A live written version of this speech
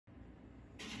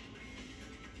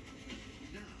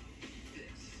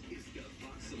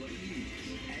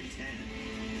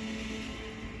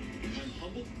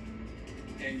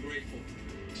and grateful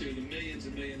to the millions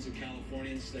and millions of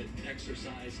Californians that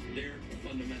exercise their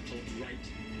fundamental right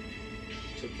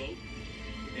to vote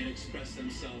and express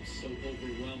themselves so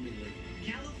overwhelmingly.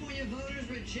 California voters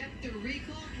reject the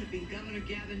recall, keeping Governor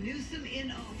Gavin Newsom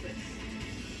in office.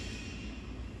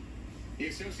 The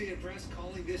Associated Press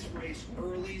calling this race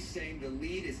early, saying the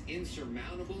lead is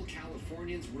insurmountable.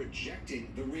 Californians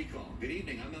rejecting the recall. Good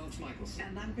evening, I'm Elex Michaelson.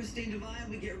 And I'm Christine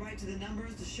Devine. We get right to the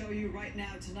numbers to show you right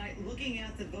now tonight. Looking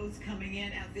at the votes coming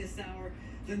in at this hour,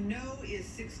 the no is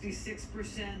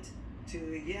 66% to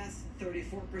the yes,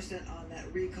 34% on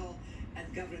that recall.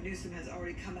 And Governor Newsom has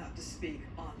already come out to speak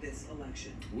on this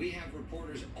election. We have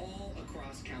reporters all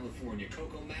across California.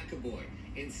 Coco McAvoy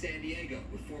in San Diego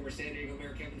with former San Diego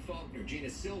Mayor Kevin Faulconer. Gina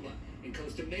Silva in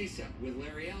Costa Mesa with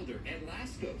Larry Elder. Ed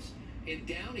Lascos in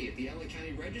Downey at the LA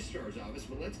County Registrar's office.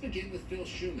 But let's begin with Phil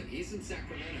Schuman. He's in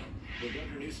Sacramento, where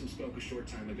Governor Newsom spoke a short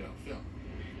time ago. Phil.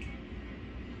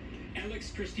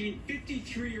 Elex, Christine,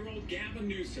 53-year-old Gavin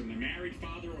Newsom, the married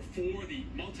father of four, the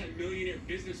multimillionaire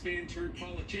businessman turned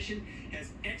politician,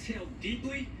 has exhaled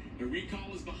deeply. The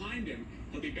recall is behind him.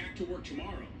 He'll be back to work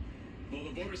tomorrow. Though the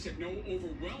voters said no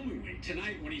overwhelmingly,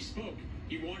 tonight when he spoke,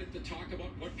 he wanted to talk about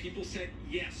what people said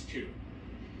yes to.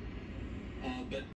 But